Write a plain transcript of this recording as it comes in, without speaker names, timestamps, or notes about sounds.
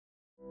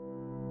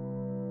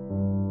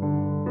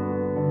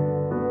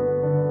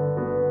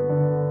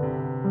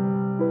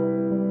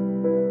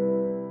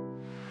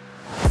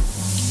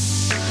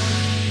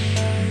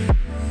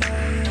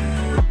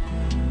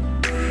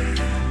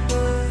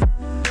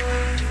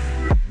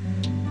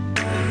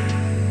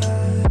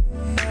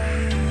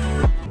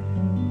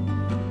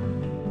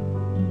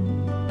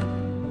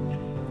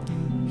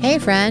Hey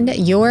friend,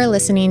 you're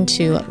listening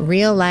to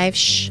Real Life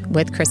Shh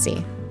with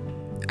Chrissy.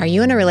 Are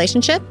you in a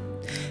relationship?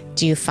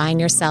 Do you find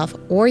yourself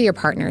or your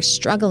partner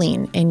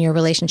struggling in your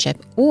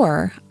relationship,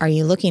 or are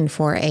you looking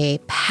for a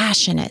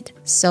passionate,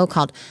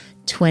 so-called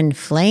twin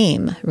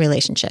flame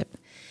relationship?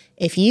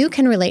 If you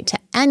can relate to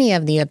any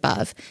of the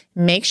above,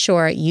 make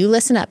sure you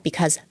listen up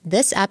because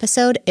this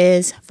episode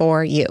is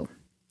for you.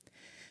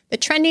 The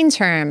trending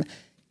term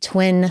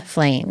twin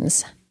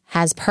flames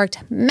has perked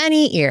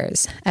many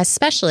ears,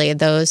 especially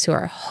those who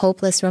are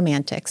hopeless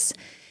romantics.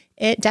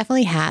 It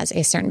definitely has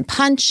a certain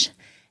punch.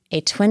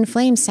 A twin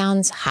flame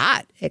sounds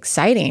hot,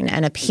 exciting,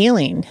 and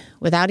appealing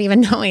without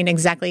even knowing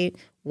exactly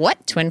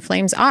what twin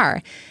flames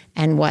are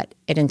and what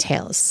it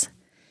entails.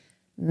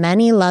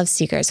 Many love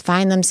seekers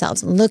find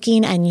themselves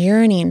looking and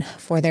yearning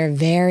for their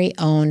very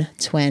own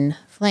twin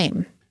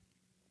flame.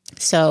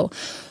 So,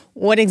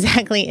 what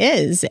exactly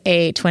is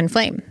a twin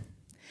flame?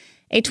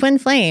 A twin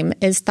flame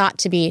is thought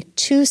to be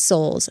two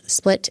souls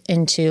split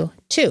into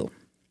two,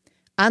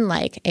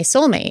 unlike a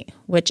soulmate,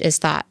 which is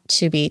thought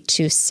to be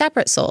two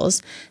separate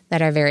souls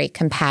that are very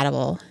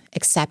compatible,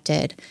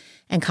 accepted,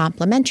 and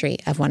complementary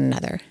of one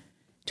another.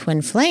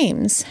 Twin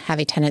flames have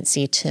a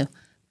tendency to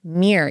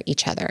mirror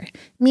each other,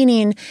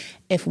 meaning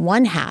if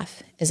one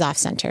half is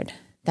off-centered,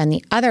 then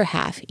the other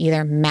half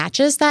either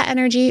matches that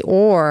energy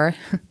or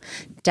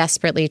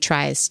desperately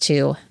tries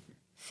to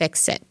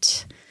fix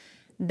it.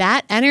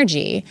 That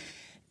energy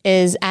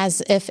is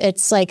as if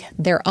it's like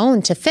their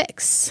own to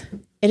fix.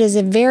 It is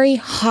a very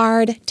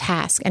hard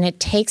task, and it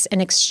takes an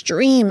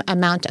extreme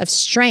amount of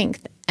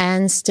strength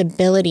and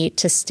stability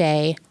to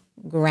stay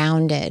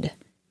grounded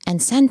and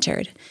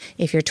centered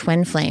if your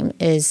twin flame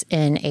is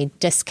in a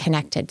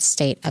disconnected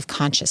state of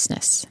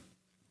consciousness.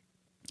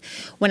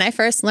 When I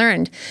first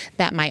learned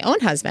that my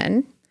own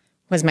husband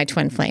was my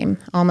twin flame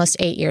almost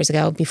 8 years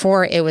ago,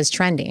 before it was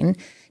trending,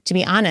 to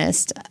be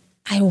honest,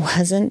 I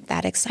wasn't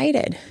that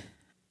excited.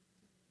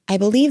 I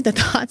believe the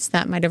thoughts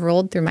that might have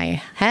rolled through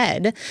my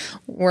head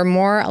were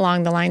more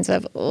along the lines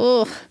of,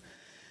 oh,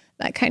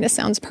 that kind of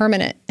sounds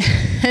permanent.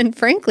 And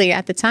frankly,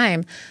 at the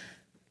time,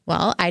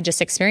 well, I just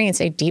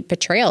experienced a deep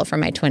betrayal from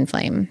my twin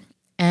flame,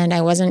 and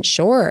I wasn't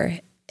sure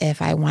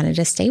if I wanted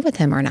to stay with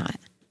him or not.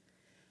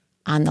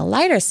 On the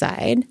lighter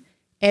side,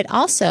 it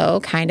also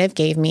kind of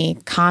gave me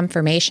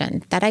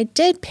confirmation that I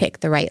did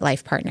pick the right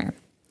life partner.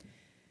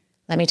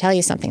 Let me tell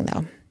you something,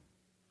 though.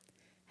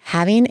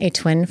 Having a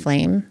twin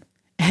flame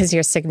as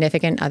your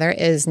significant other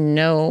is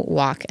no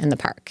walk in the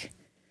park.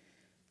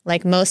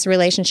 Like most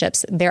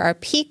relationships, there are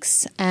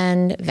peaks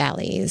and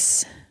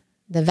valleys.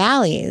 The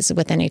valleys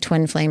within a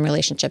twin flame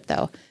relationship,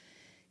 though,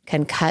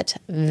 can cut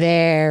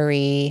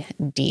very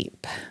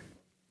deep.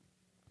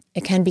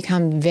 It can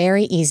become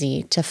very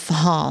easy to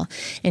fall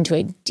into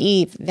a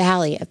deep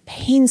valley of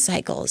pain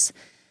cycles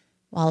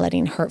while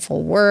letting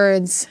hurtful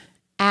words,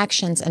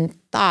 actions, and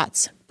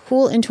thoughts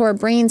pool into our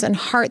brains and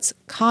hearts,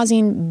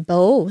 causing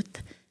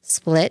both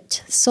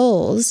split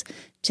souls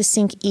to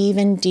sink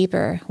even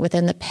deeper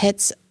within the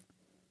pits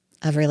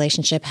of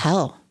relationship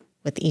hell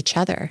with each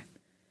other.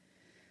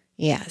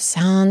 Yeah,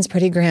 sounds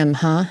pretty grim,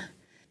 huh?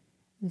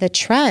 The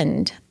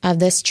trend of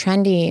this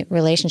trendy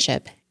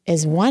relationship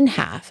is one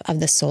half of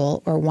the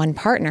soul or one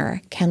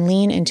partner can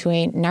lean into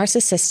a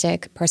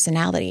narcissistic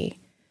personality,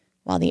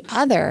 while the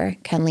other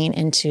can lean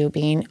into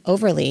being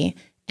overly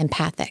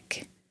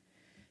empathic.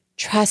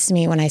 Trust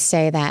me when I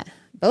say that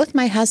both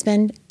my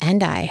husband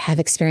and I have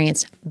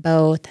experienced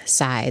both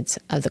sides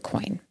of the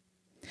coin.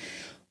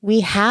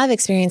 We have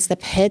experienced the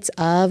pits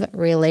of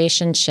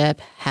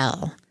relationship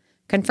hell,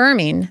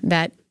 confirming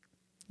that,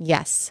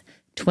 yes,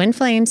 twin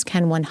flames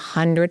can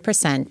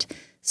 100%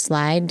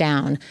 slide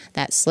down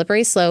that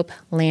slippery slope,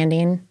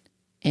 landing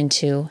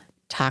into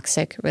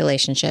toxic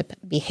relationship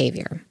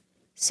behavior.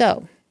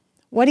 So,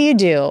 what do you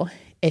do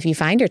if you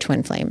find your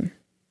twin flame?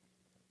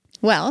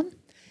 Well,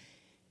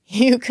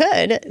 you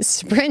could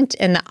sprint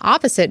in the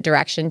opposite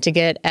direction to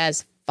get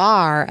as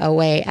far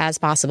away as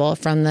possible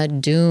from the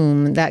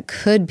doom that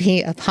could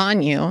be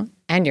upon you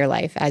and your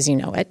life as you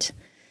know it,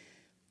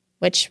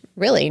 which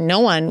really no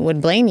one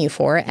would blame you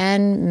for,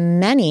 and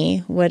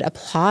many would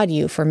applaud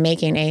you for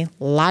making a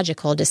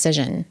logical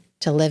decision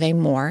to live a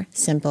more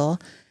simple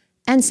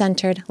and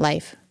centered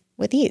life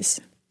with ease.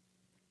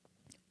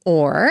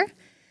 Or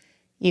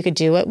you could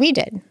do what we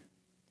did,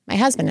 my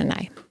husband and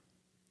I,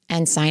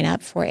 and sign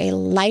up for a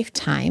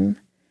lifetime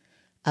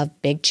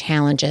of big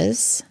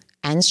challenges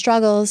and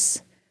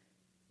struggles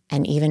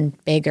and even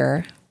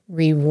bigger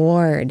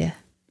reward.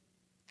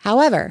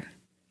 However,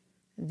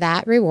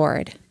 that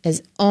reward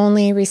is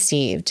only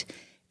received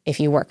if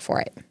you work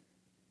for it.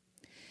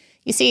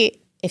 You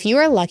see, if you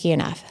are lucky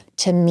enough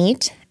to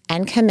meet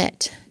and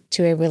commit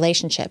to a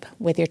relationship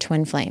with your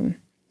twin flame,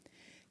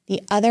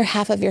 the other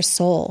half of your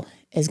soul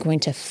is going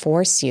to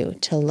force you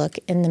to look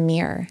in the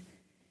mirror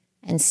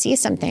and see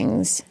some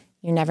things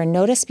you never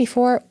noticed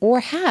before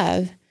or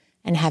have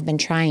been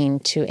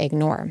trying to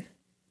ignore.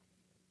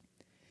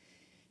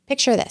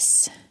 Picture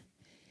this.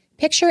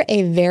 Picture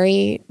a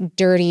very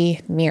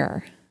dirty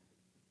mirror,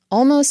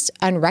 almost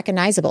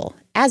unrecognizable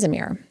as a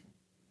mirror.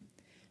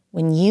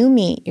 When you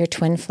meet your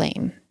twin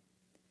flame,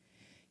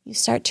 you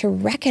start to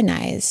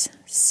recognize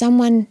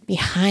someone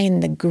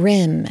behind the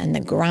grim and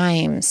the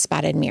grime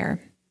spotted mirror.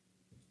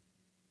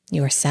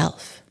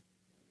 Yourself.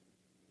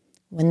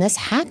 When this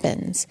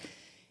happens,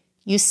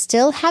 you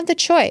still have the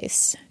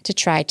choice to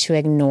try to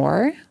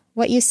ignore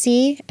what you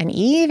see and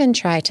even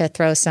try to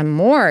throw some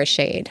more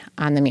shade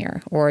on the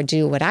mirror, or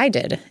do what I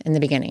did in the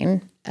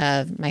beginning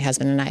of my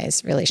husband and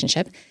I's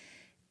relationship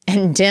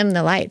and dim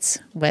the lights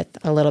with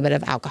a little bit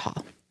of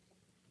alcohol.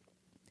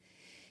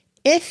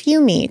 If you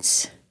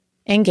meet,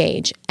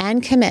 engage,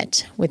 and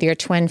commit with your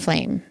twin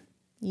flame,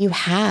 you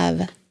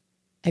have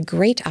a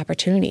great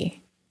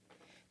opportunity.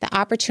 The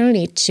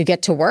opportunity to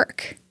get to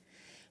work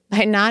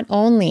by not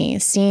only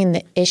seeing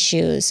the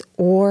issues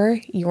or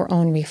your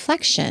own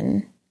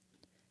reflection,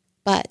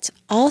 but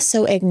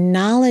also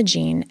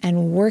acknowledging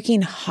and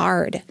working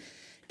hard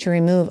to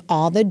remove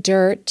all the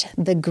dirt,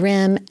 the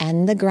grim,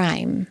 and the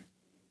grime.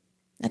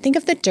 Now think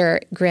of the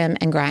dirt, grim,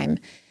 and grime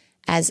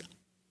as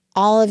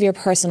all of your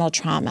personal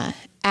trauma,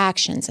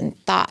 actions, and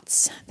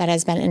thoughts that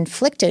has been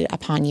inflicted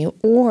upon you,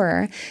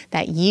 or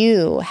that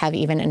you have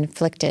even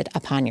inflicted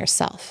upon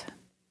yourself.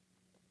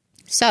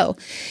 So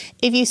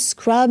if you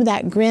scrub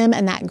that grim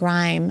and that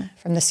grime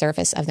from the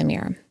surface of the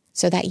mirror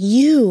so that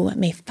you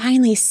may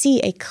finally see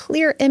a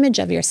clear image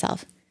of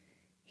yourself,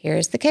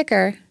 here's the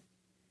kicker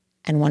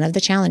and one of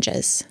the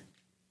challenges.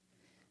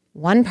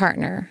 One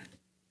partner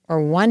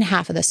or one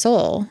half of the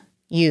soul,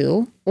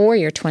 you or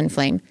your twin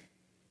flame,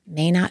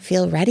 may not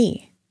feel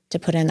ready to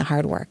put in the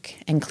hard work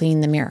and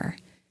clean the mirror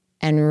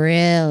and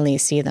really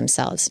see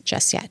themselves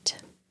just yet,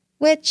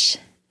 which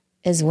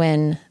is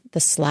when the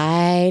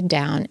slide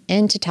down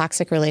into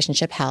toxic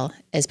relationship hell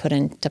is put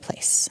into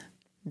place.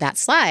 That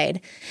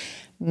slide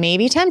may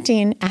be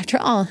tempting. After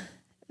all,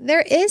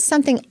 there is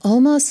something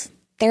almost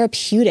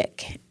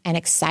therapeutic and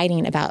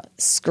exciting about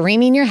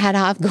screaming your head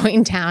off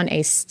going down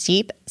a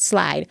steep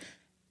slide,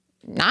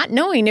 not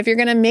knowing if you're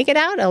going to make it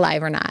out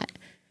alive or not.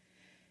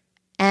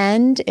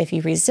 And if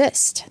you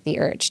resist the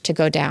urge to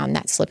go down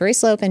that slippery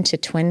slope into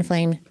twin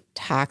flame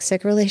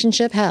toxic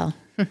relationship hell,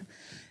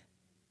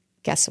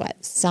 guess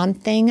what?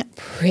 Something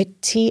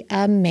pretty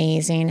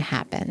amazing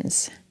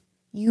happens.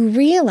 You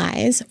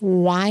realize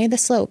why the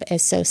slope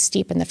is so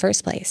steep in the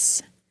first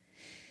place.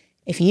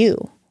 If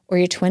you or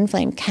your twin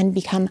flame can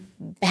become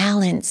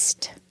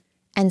balanced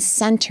and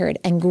centered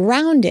and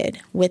grounded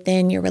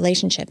within your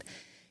relationship,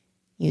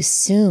 you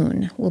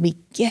soon will be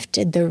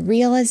gifted the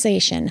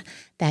realization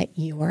that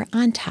you are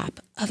on top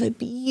of a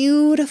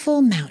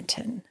beautiful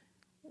mountain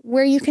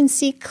where you can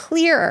see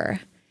clearer.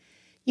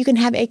 You can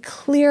have a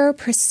clearer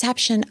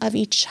perception of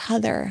each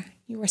other,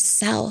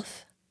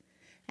 yourself,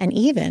 and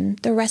even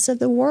the rest of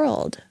the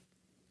world.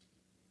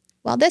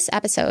 While this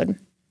episode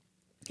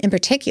in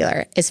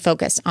particular is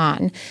focused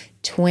on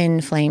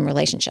twin flame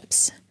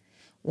relationships,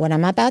 what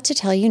I'm about to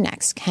tell you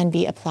next can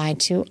be applied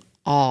to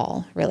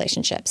all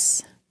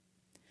relationships.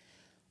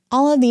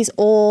 All of these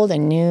old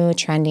and new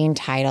trending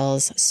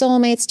titles,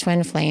 soulmates,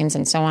 twin flames,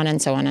 and so on and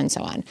so on and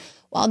so on,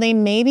 while they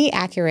may be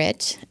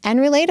accurate and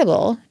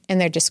relatable in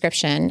their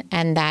description,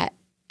 and that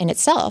in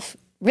itself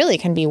really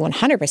can be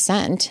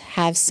 100%,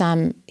 have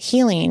some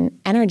healing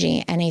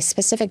energy and a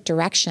specific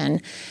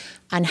direction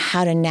on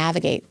how to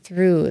navigate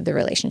through the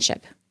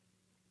relationship.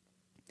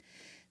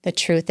 The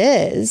truth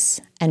is,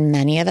 and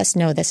many of us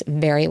know this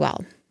very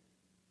well,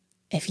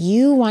 if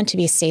you want to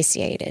be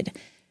satiated,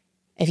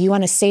 if you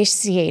want a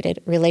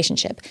satiated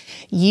relationship,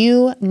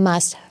 you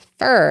must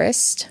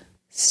first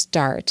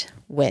start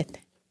with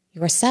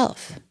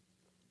yourself.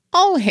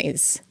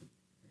 Always.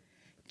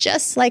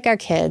 Just like our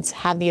kids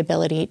have the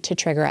ability to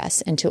trigger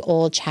us into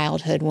old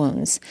childhood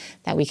wounds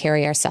that we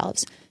carry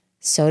ourselves,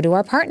 so do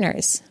our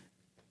partners.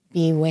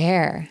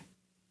 Beware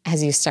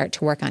as you start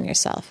to work on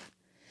yourself.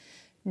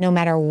 No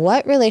matter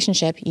what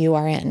relationship you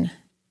are in,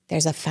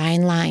 there's a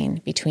fine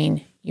line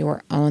between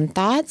your own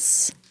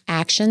thoughts,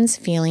 actions,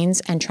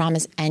 feelings, and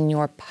traumas, and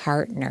your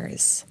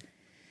partner's.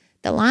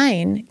 The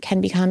line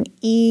can become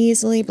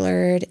easily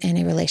blurred in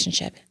a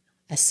relationship,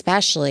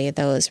 especially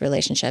those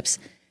relationships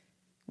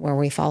where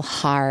we fall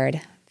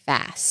hard,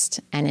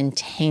 fast, and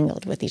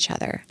entangled with each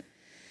other.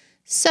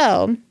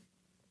 So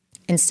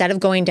instead of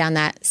going down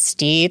that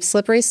steep,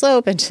 slippery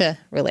slope into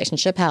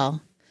relationship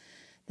hell,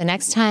 the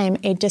next time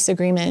a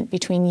disagreement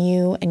between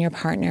you and your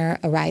partner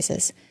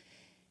arises,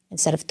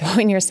 instead of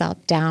throwing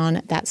yourself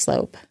down that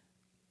slope,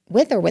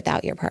 with or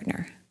without your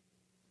partner,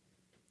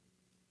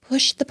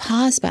 push the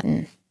pause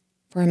button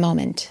for a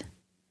moment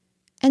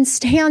and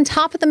stay on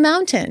top of the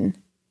mountain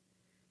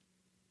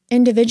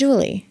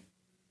individually.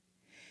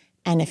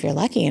 And if you're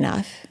lucky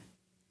enough,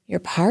 your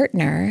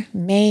partner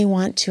may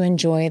want to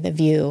enjoy the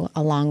view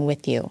along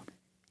with you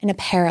in a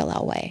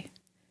parallel way.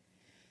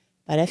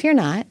 But if you're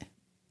not,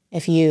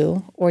 if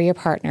you or your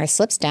partner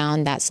slips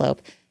down that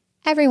slope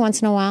every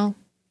once in a while,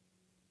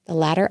 the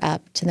ladder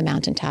up to the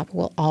mountaintop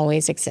will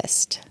always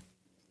exist.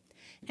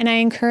 And I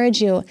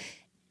encourage you,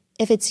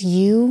 if it's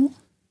you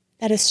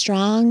that is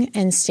strong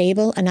and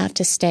stable enough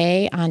to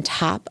stay on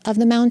top of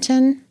the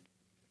mountain,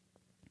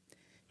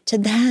 to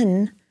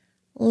then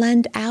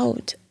lend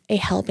out a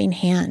helping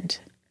hand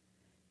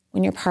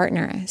when your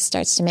partner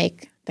starts to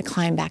make the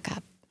climb back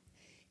up.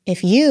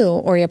 If you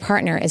or your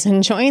partner is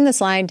enjoying the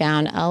slide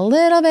down a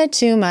little bit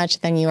too much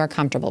than you are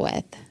comfortable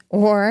with,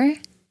 or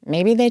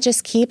maybe they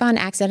just keep on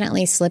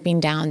accidentally slipping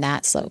down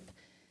that slope,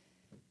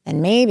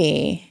 then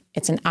maybe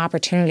it's an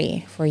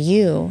opportunity for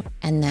you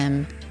and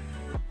them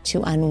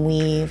to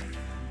unweave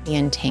the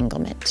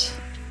entanglement.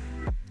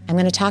 I'm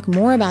going to talk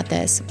more about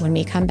this when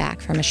we come back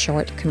from a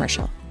short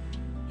commercial.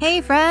 Hey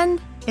friend,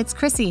 it's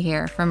Chrissy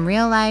here from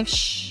Real Life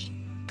Shh.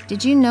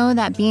 Did you know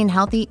that being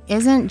healthy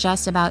isn't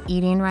just about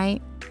eating right?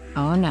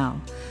 Oh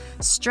no.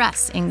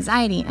 Stress,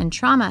 anxiety, and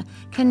trauma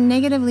can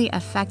negatively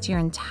affect your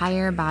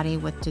entire body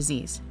with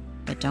disease.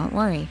 But don't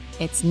worry,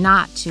 it's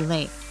not too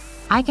late.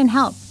 I can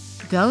help.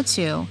 Go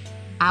to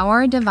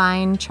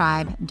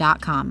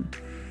OurDivineTribe.com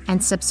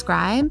and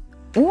subscribe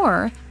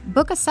or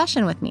book a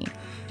session with me.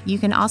 You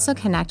can also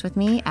connect with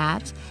me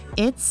at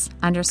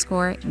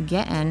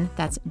its_getn,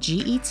 that's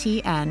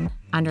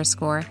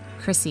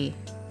GETN_Chrissy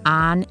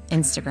on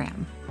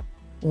Instagram.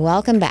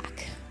 Welcome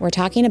back. We're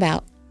talking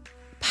about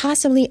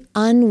possibly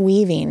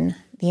unweaving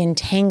the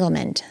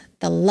entanglement,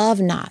 the love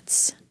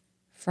knots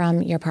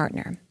from your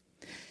partner.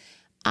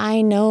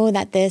 I know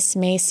that this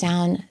may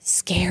sound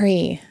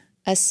scary,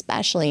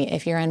 especially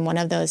if you're in one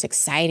of those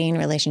exciting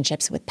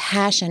relationships with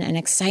passion and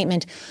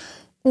excitement,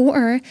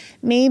 or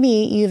maybe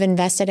you've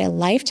invested a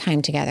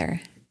lifetime together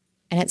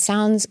and it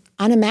sounds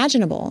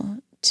unimaginable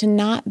to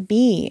not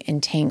be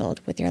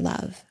entangled with your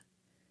love.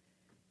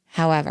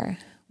 However,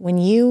 when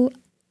you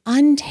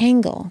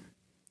untangle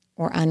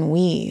or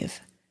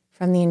unweave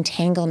from the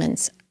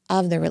entanglements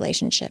of the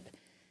relationship,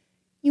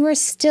 you are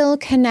still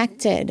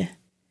connected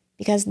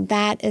because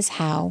that is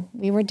how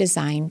we were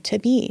designed to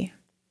be.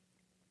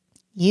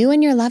 You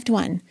and your loved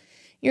one,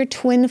 your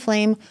twin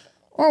flame,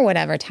 or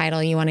whatever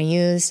title you want to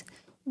use,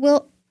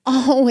 will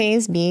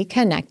always be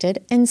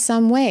connected in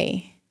some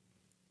way.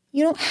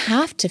 You don't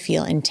have to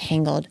feel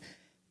entangled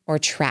or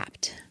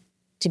trapped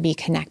to be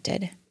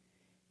connected.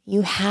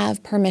 You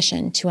have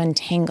permission to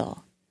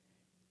untangle,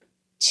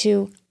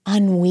 to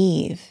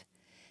unweave.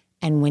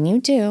 And when you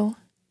do,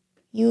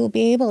 you will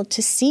be able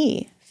to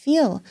see,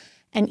 feel,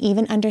 and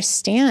even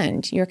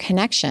understand your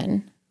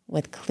connection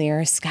with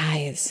clear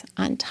skies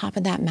on top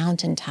of that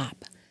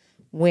mountaintop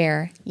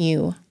where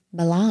you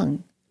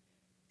belong.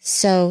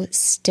 So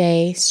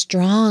stay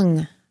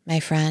strong,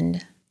 my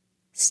friend.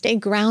 Stay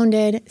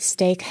grounded,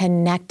 stay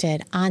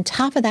connected on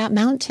top of that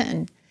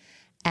mountain.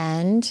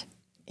 And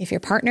if your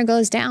partner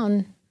goes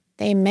down,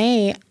 they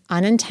may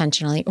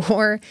unintentionally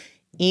or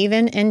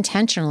even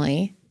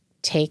intentionally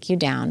take you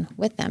down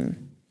with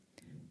them.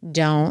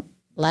 Don't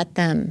let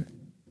them.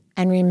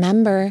 And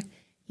remember,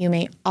 you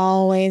may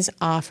always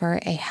offer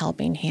a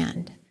helping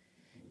hand.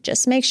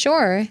 Just make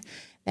sure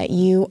that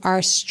you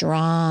are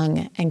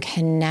strong and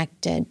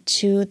connected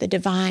to the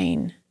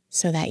divine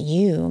so that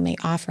you may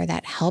offer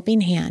that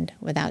helping hand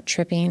without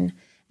tripping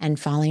and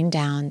falling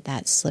down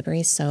that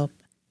slippery slope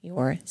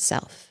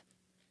yourself.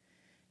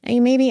 Now,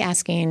 you may be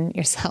asking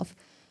yourself,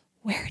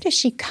 where does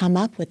she come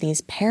up with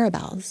these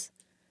parables?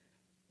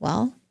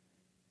 Well,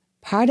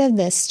 part of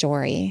this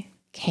story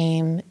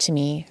came to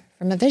me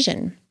from a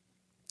vision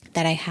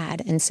that I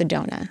had in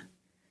Sedona.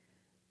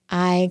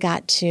 I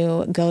got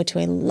to go to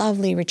a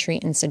lovely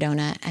retreat in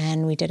Sedona,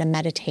 and we did a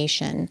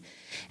meditation.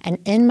 And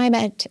in my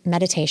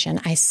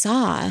meditation, I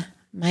saw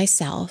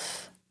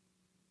myself,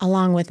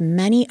 along with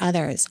many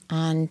others,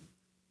 on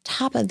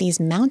top of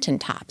these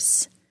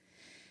mountaintops.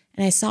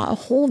 And I saw a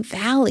whole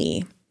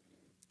valley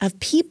of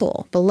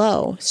people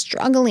below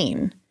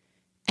struggling,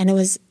 and it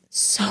was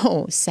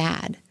so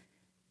sad.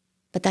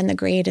 But then the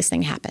greatest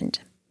thing happened.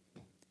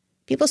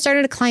 People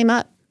started to climb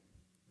up.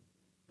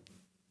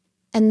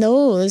 And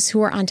those who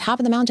were on top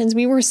of the mountains,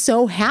 we were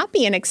so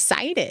happy and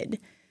excited.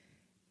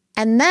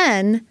 And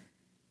then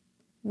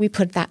we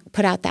put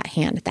out that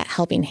hand, that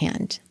helping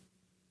hand.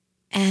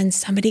 And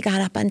somebody got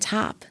up on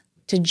top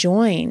to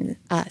join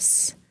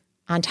us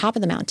on top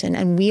of the mountain.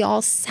 And we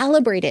all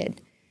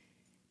celebrated.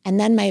 And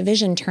then my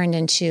vision turned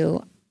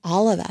into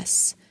all of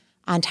us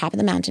on top of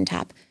the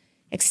mountaintop,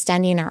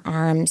 extending our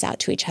arms out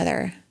to each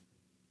other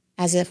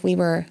as if we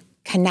were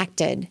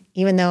connected,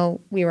 even though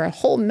we were a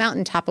whole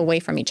mountaintop away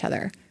from each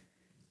other.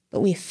 But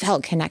we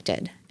felt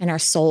connected in our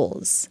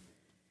souls.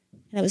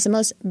 And it was the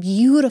most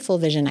beautiful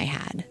vision I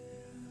had.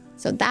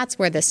 So that's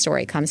where this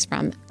story comes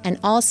from. And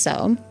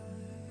also,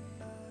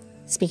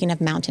 speaking of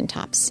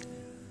mountaintops,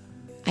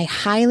 I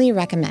highly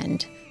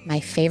recommend my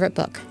favorite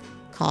book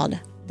called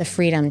The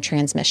Freedom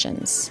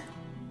Transmissions.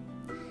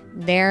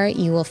 There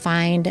you will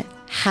find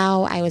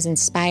how I was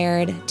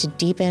inspired to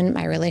deepen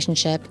my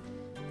relationship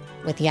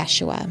with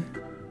Yeshua.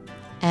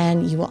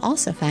 And you will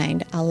also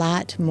find a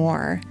lot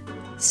more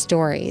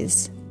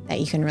stories that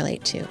you can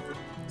relate to.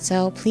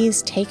 So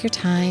please take your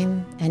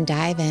time and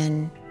dive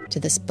in to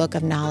this book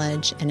of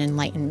knowledge and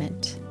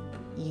enlightenment.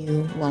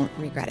 You won't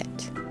regret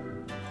it.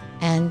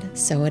 And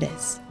so it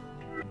is.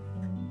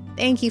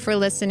 Thank you for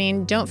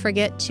listening. Don't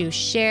forget to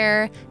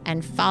share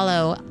and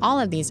follow all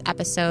of these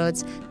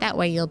episodes. That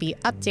way you'll be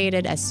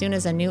updated as soon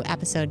as a new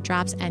episode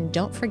drops. And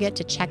don't forget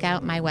to check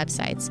out my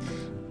websites,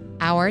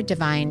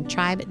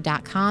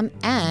 OurDivineTribe.com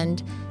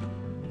and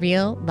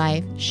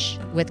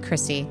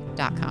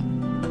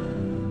reallifewithchrissy.com.